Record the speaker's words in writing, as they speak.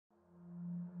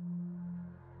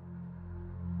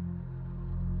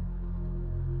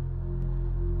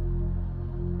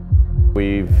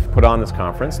We've put on this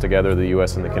conference together, the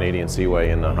US and the Canadian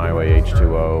Seaway in the HWY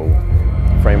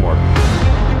H2O framework.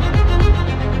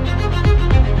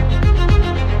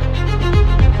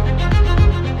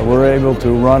 We're able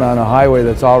to run on a highway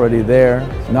that's already there,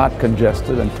 not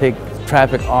congested, and take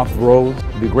traffic off roads.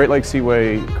 The Great Lakes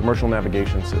Seaway commercial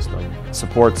navigation system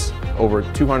supports over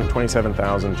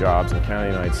 227,000 jobs in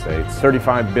Canada, United States,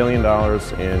 $35 billion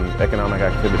in economic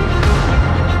activity.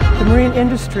 The marine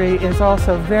industry is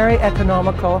also very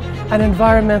economical and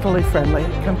environmentally friendly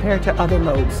compared to other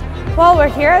modes. Well, we're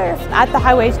here at the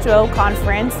HWY H2O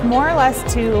Conference more or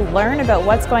less to learn about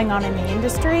what's going on in the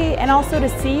industry and also to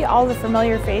see all the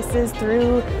familiar faces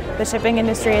through the shipping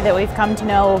industry that we've come to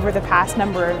know over the past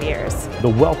number of years. The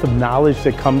wealth of knowledge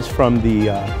that comes from the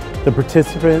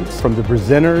participants, from the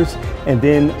presenters, and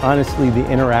then honestly the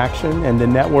interaction and the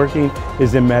networking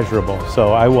is immeasurable.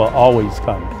 So I will always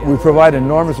come. We provide an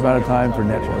enormous amount of time for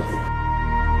networking.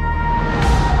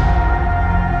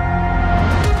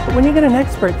 When you get an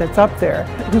expert that's up there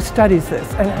who studies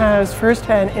this and has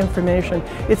first-hand information,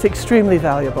 it's extremely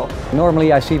valuable.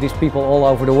 Normally I see these people all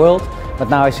over the world, but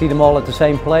now I see them all at the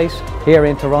same place, here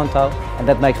in Toronto, and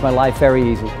that makes my life very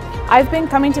easy. I've been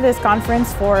coming to this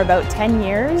conference for about 10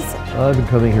 years. I've been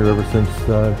coming here ever since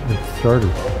it started.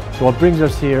 So what brings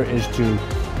us here is to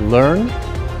learn,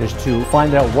 is to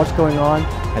find out what's going on,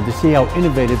 and to see how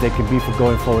innovative they can be for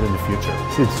going forward in the future.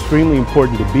 It's extremely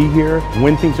important to be here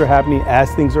when things are happening, as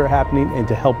things are happening, and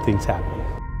to help things happen.